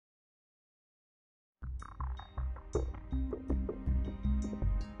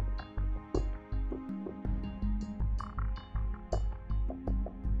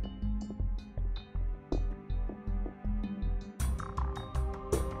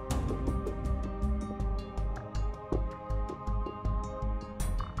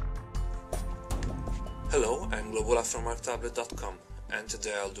Hello, I'm Globula from ARCHOS.com, and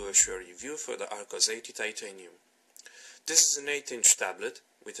today I'll do a short review for the ARCHOS 80 Titanium. This is an 8-inch tablet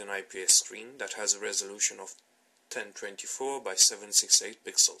with an IPS screen that has a resolution of 1024 by 768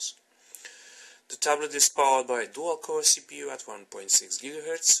 pixels. The tablet is powered by a dual-core CPU at 1.6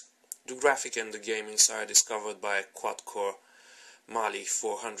 GHz. The graphic and the gaming side is covered by a quad-core Mali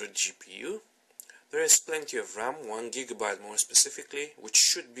 400 GPU. There is plenty of RAM, 1 GB more specifically, which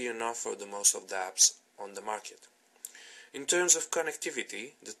should be enough for the most of the apps on the market. In terms of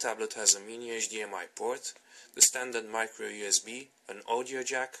connectivity, the tablet has a mini HDMI port, the standard micro USB, an audio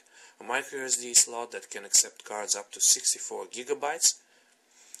jack, a micro SD slot that can accept cards up to 64 GB.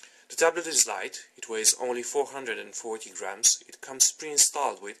 The tablet is light, it weighs only 440 grams, it comes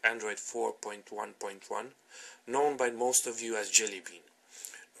pre-installed with Android 4.1.1, known by most of you as Jelly Bean.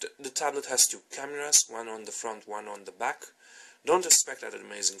 The tablet has two cameras, one on the front, one on the back. Don't expect that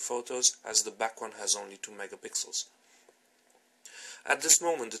amazing photos, as the back one has only 2 megapixels. At this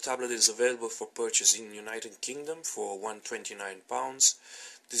moment, the tablet is available for purchase in United Kingdom for £129.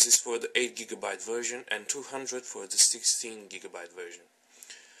 This is for the 8 GB version and £200 for the 16 GB version.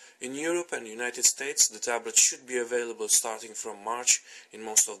 In Europe and United States, the tablet should be available starting from March in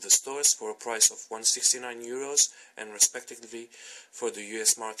most of the stores for a price of €169 and respectively for the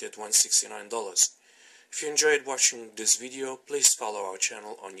US market $169. If you enjoyed watching this video, please follow our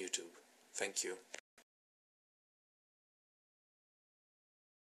channel on YouTube. Thank you.